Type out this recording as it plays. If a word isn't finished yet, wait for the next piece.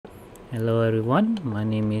Hello everyone, my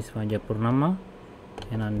name is Fajar Purnama,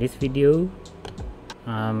 and on this video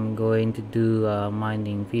I'm going to do a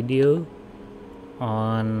mining video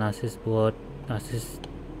on Asus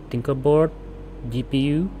Tinker Board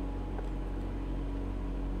GPU.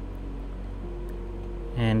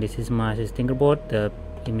 And this is my Asus Tinker Board, the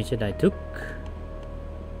image that I took,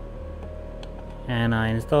 and I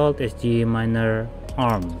installed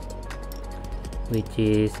sgminer-arm, which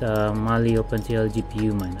is a Mali OpenCL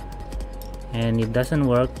GPU miner, and it doesn't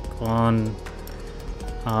work on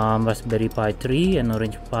Raspberry Pi 3 and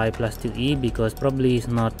Orange Pi Plus 2E because probably it's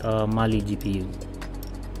not a Mali GPU.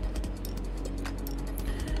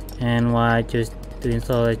 And why I chose to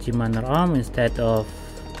install sgminer-arm instead of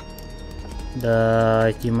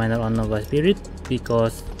the sgminer on Nova Spirit,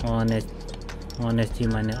 because on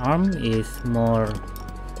sgminer-arm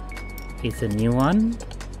it's a new one,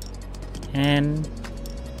 and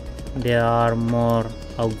there are more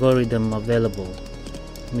algorithm available,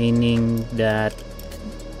 meaning that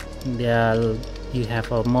you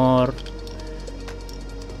have a more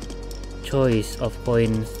choice of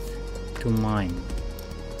coins to mine.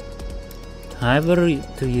 However,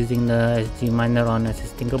 to using the sgminer on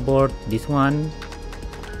Asus Tinker Board, this one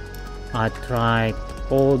I tried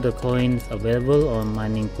all the coins available on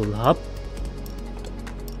Mining Pool Hub,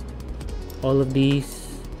 all of these,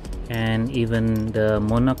 and even the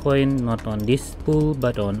Monacoin, not on this pool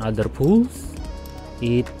but on other pools,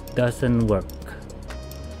 it doesn't work.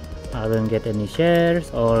 I don't get any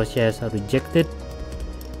shares, or shares are rejected,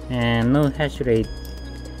 and no hash rate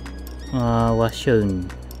was shown.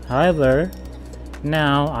 However,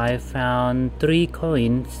 now I found 3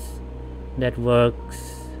 coins that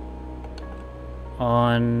works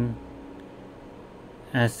on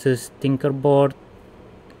Asus Tinker Board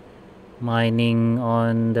mining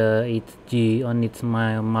on its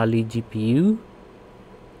Mali GPU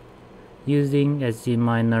using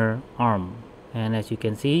sgminer-arm. And as you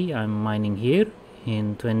can see, I'm mining here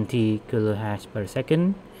in 20 kilohash per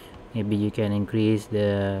second. Maybe you can increase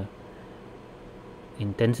the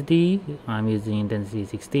intensity. I'm using intensity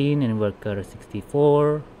 16 and worker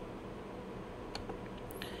 64.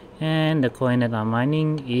 And the coin that I'm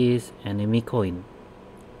mining is Animecoin.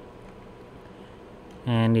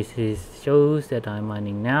 And this shows that I'm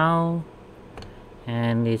mining now,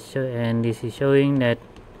 and this is showing that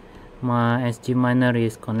my sgminer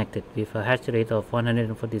is connected with a hash rate of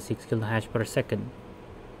 146 kilohash per second.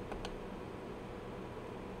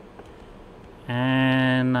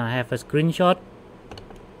 And I have a screenshot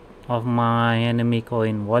of my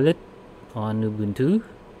Animecoin wallet on Ubuntu,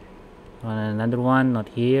 on another one, not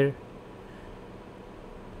here.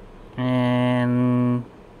 And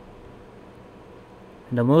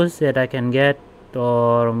the most that I can get,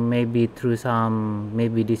 or maybe through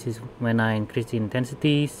maybe this is when I increase the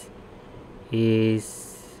intensities,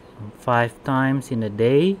 is 5 times in a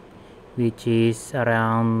day, which is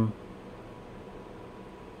around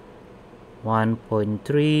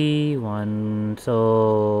 1.3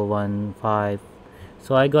 so 1.5.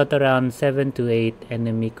 So I got around 7 to 8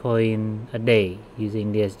 Animecoin a day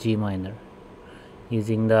using the sgminer,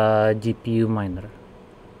 using the GPU miner.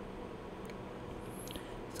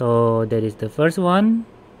 So that is the first one.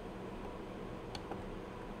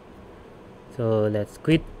 So let's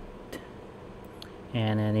quit,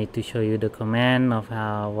 and I need to show you the command of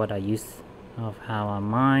how I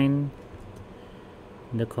mine.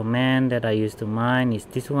 The command that I use to mine is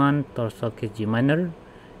this one, Torso sgminer,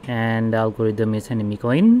 and the algorithm is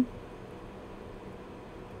Animecoin.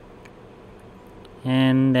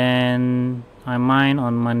 And then I mine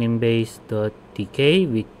on moneybase.tk,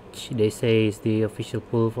 which they say is the official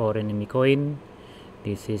pool for Animecoin.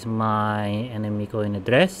 This is my Animecoin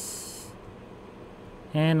address,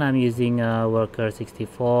 and I'm using a worker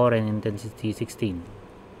 64 and intensity 16.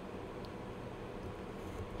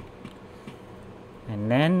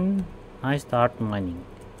 And then I start mining,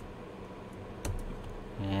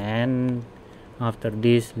 and after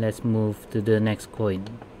this let's move to the next coin.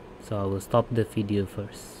 So I will stop the video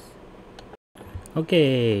first.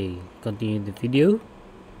 Okay, continue the video.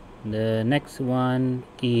 The next one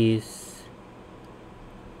is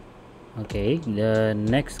the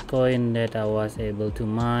next coin that I was able to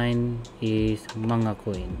mine is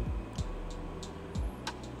Mangacoin,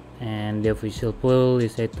 and the official pool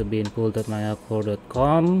is said to be in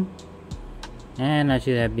pool.mangacoin.com, and I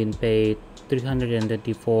should have been paid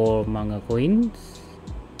 334 Mangacoins.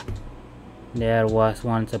 There was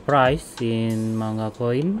one surprise in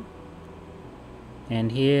Mangacoin, and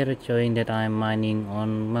here it's showing that I'm mining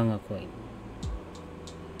on Monacoin.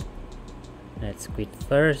 Let's quit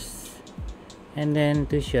first, and then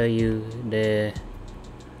to show you the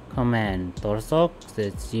command torsox,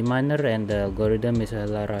 the sgminer, and the algorithm is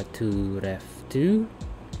LR2 ref2.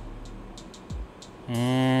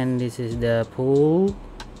 And this is the pool,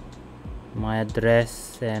 my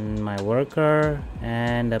address and my worker,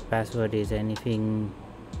 and the password is anything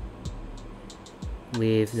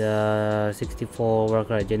with the 64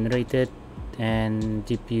 worker generated and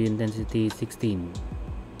GPU intensity 16.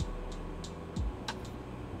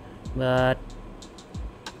 But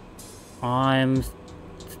I'm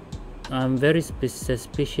very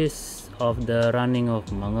suspicious of the running of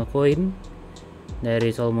Mangacoin. There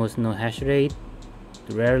is almost no hash rate,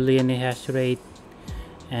 rarely any hash rate,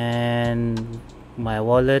 and my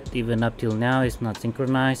wallet even up till now is not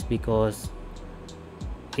synchronized because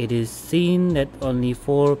it is seen that only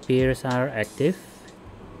 4 pairs are active.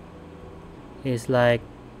 It's like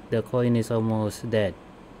the coin is almost dead.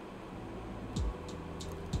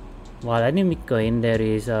 While Animecoin there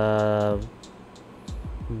is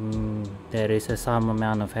some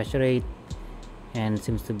amount of hash rate and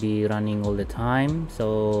seems to be running all the time,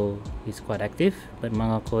 so it's quite active. But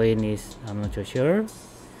Mangacoin is, I'm not so sure.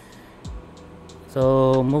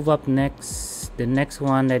 So move up next. The next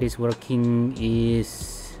one that is working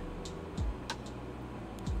is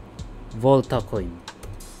Voltacoin.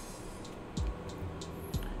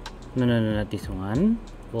 No, not this one.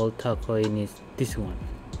 Voltacoin is this one.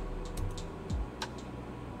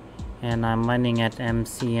 And I'm mining at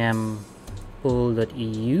mcmpool.eu.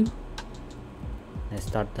 Let's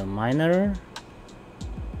start the miner.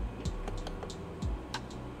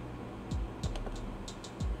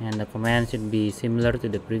 And the command should be similar to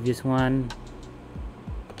the previous one.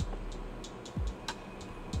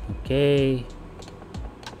 Okay.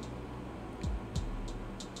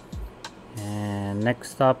 And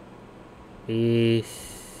next up is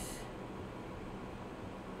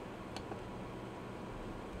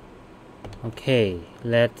okay,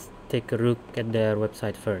 let's take a look at their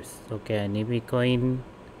website first. Okay, Animecoin.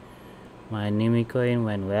 My Animecoin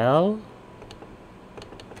went well.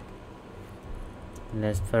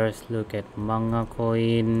 Let's first look at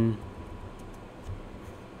Mangacoin.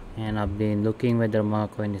 And I've been looking whether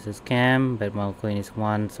Monacoin is a scam, but Monacoin is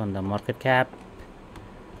once on the market cap.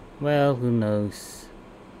 Well, who knows.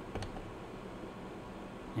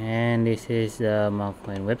 And this is the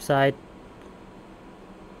Monacoin website.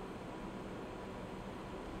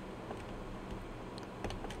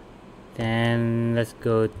 Then let's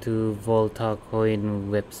go to Voltacoin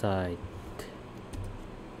website.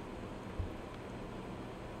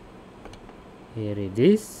 Here it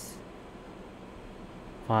is.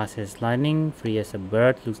 Fast as lightning, free as a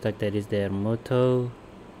bird. Looks like that is their motto.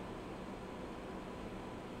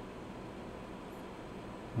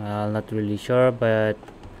 Well, not really sure, but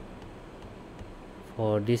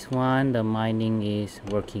for this one the mining is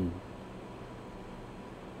working.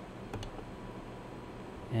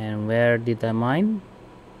 And where did I mine?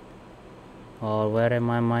 Or where am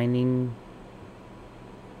I mining?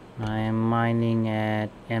 I am mining at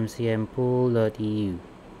mcmpool.eu.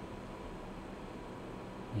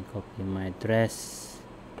 Let me copy my address.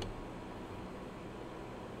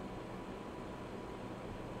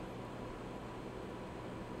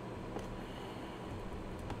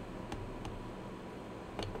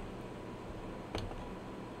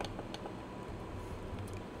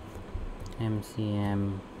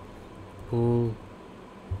 mcmpool.eu.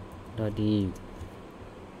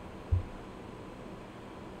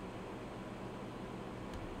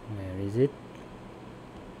 Where is it?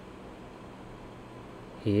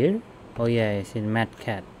 Here? Oh yeah, it's in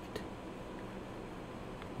Madcat.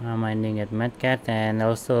 I'm mining at Madcat, and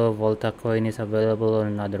also Voltacoin is available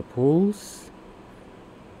on other pools.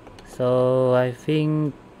 So I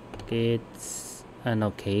think it's an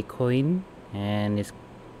okay coin and it's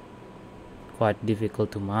quite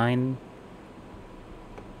difficult to mine.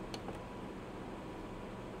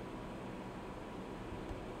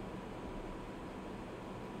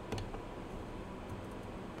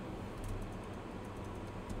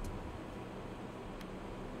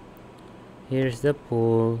 Here's the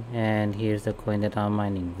pool, and here's the coin that I'm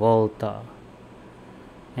mining, Volta.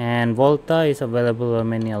 And Volta is available on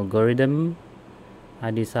many algorithms.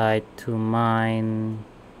 I decide to mine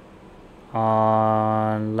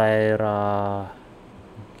on Lyra.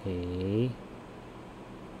 Okay.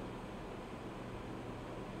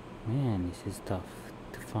 Man, this is tough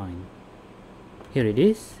to find. Here it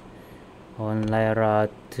is. On Lyra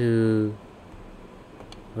 2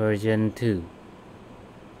 version 2.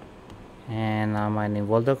 And I'm mining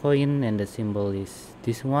Voltacoin, and the symbol is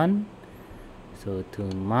this one. So to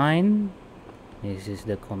mine, this is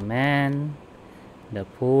the command. The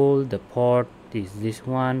pool, the port is this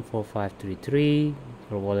one, 4533.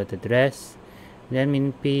 your wallet address, then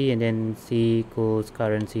min_p, and then C equals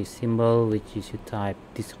currency symbol, which you should type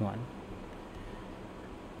this one.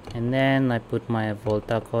 And then I put my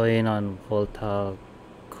Voltacoin on Voltacoin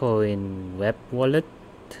web wallet.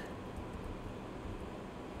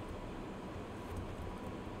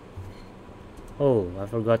 Oh, I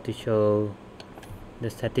forgot to show the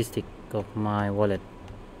statistic of my wallet,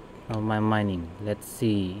 of my mining. Let's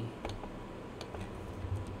see.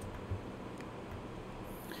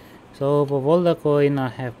 So for Voltacoin, I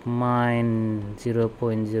have mined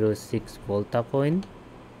 0.06 Voltacoin,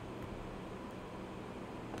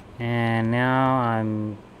 and now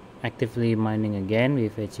I'm actively mining again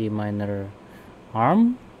with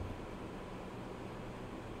sgminer-arm.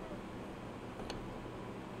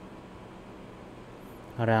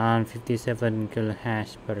 Around 57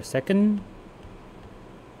 kilohash per second,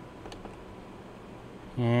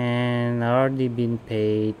 and already been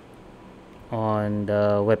paid on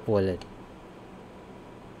the web wallet.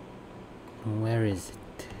 Where is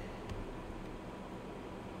it?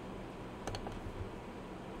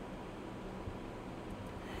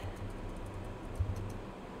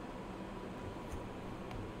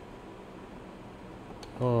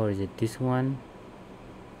 Or is it this one?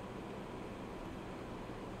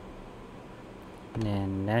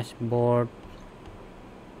 Then dashboard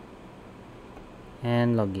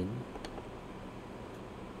and login.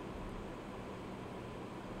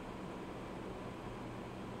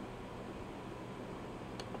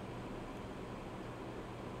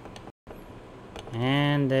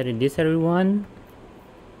 And there it is, everyone.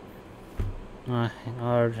 I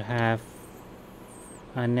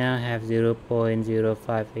now have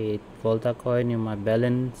 0.058 Voltacoin in my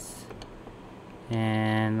balance,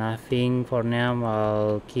 and I think for now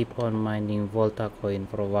I'll keep on mining Voltacoin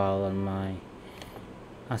for a while on my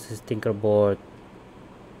Asus Tinker Board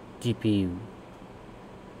GPU.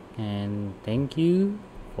 And thank you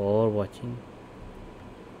for watching.